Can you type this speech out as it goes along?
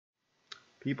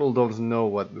People don't know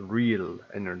what real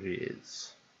energy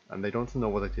is, and they don't know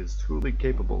what it is truly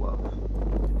capable of.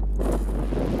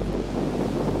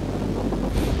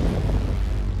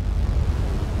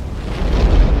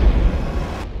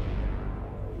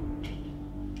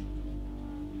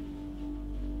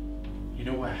 You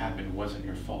know what happened wasn't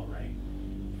your fault, right?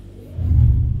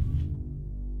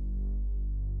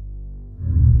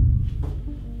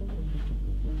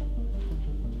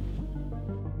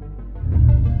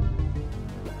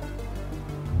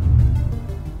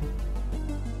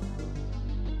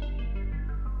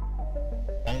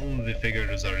 All the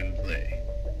figures are in play.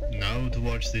 Now to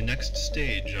watch the next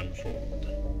stage unfold.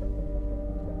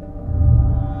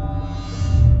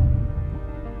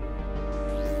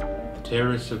 The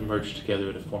terrorists have merged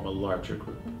together to form a larger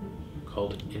group,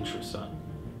 called Intrasun.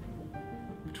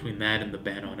 Between that and the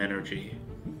ban on energy,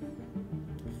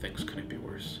 things couldn't be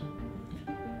worse.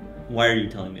 Why are you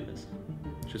telling me this?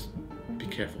 Just be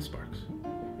careful, Sparks.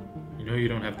 You know you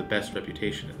don't have the best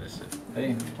reputation in this city.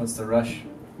 Hey, what's the rush?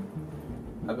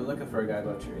 I've been looking for a guy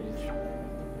about your age.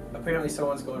 Apparently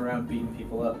someone's going around beating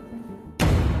people up.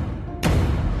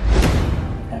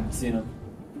 Haven't seen him.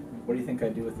 What do you think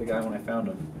I'd do with the guy when I found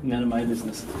him? None of my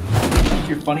business. Think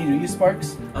you're funny, do you,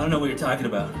 Sparks? I don't know what you're talking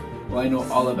about. Well, I know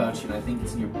all about you, and I think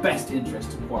it's in your best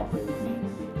interest to cooperate with me.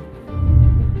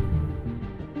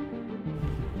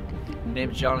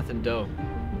 Name's Jonathan Doe.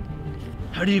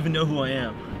 How do you even know who I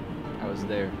am? I was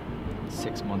there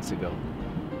 6 months ago.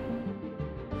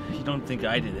 You don't think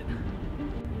I did it?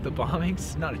 The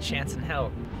bombings? Not a chance in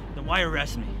hell. Then why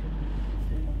arrest me?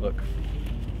 Look.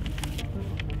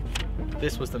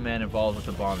 This was the man involved with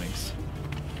the bombings.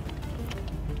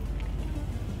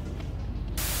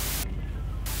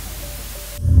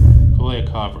 Kalea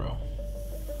Kavro.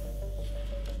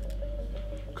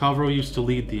 Kavro used to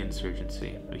lead the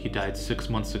insurgency, but he died 6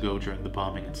 months ago during the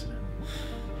bombing incident.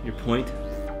 Your point?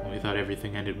 We thought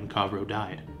everything ended when Kavro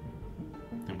died.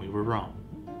 And we were wrong.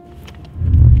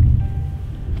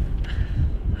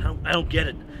 I don't get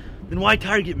it. Then why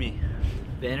target me?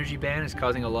 The energy ban is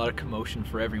causing a lot of commotion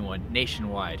for everyone,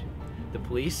 nationwide. The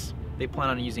police, they plan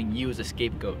on using you as a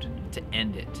scapegoat to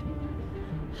end it.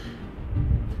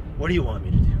 What do you want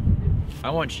me to do?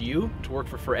 I want you to work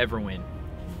for Forever Win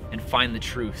and find the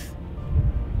truth.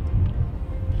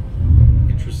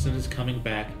 Intrasun is coming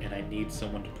back, and I need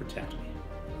someone to protect me.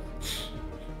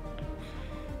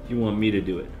 You want me to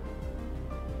do it?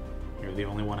 You're the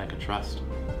only one I can trust.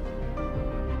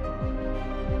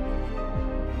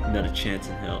 Not a chance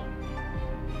in hell.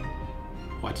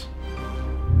 What?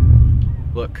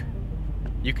 Look,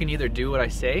 you can either do what I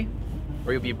say,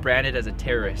 or you'll be branded as a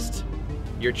terrorist.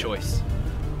 Your choice.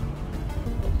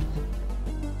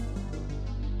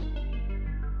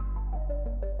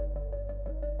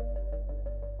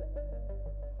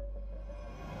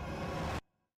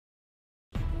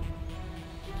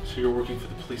 So you're working for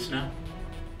the police now?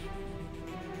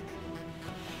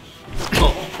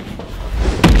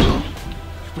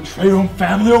 Betray your own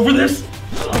family over this?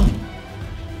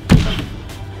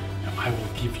 Now I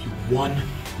will give you one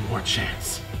more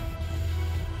chance.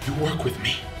 You work with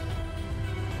me.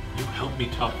 You help me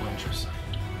topple Intrasun.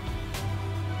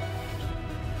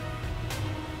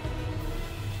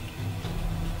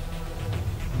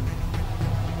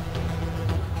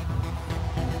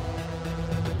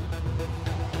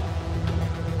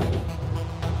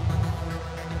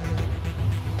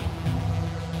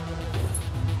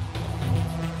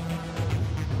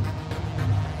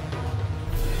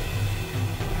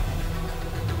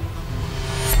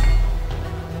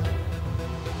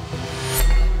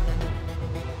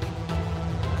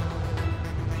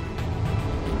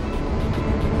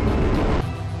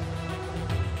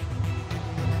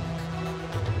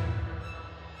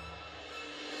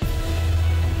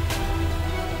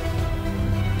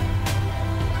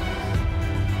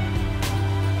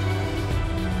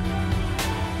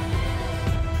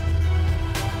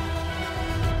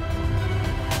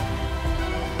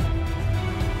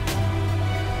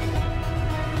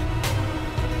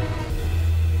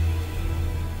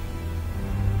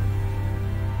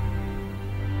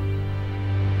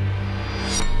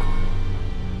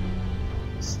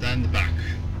 Stand back.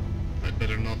 I'd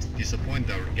better not disappoint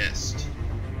our guest.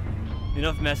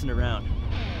 Enough messing around.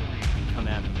 Come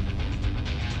at me.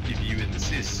 If you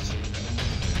insist.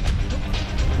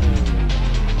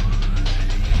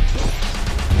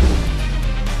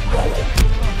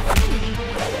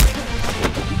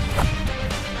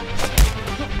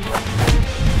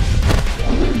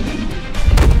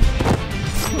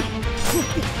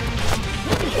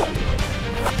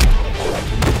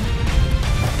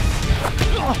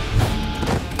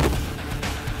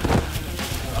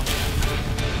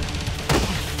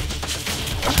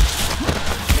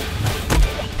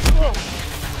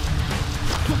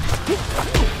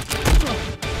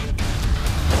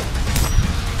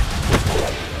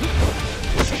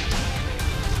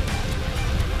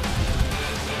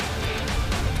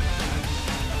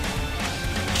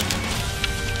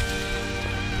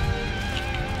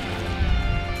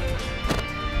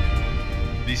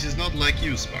 not like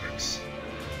you, Sparks.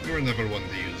 You were never one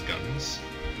to use guns.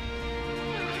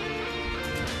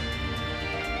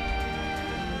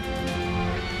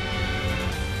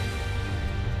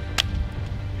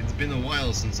 It's been a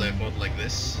while since I fought like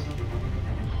this.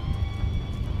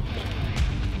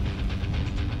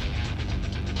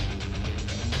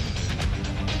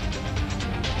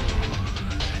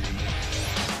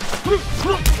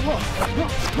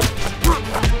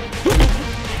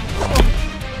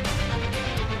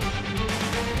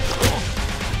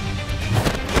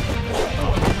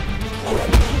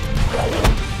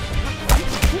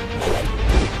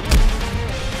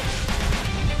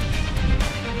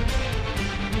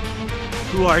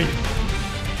 Who are you?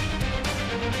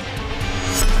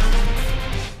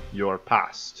 Your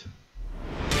past.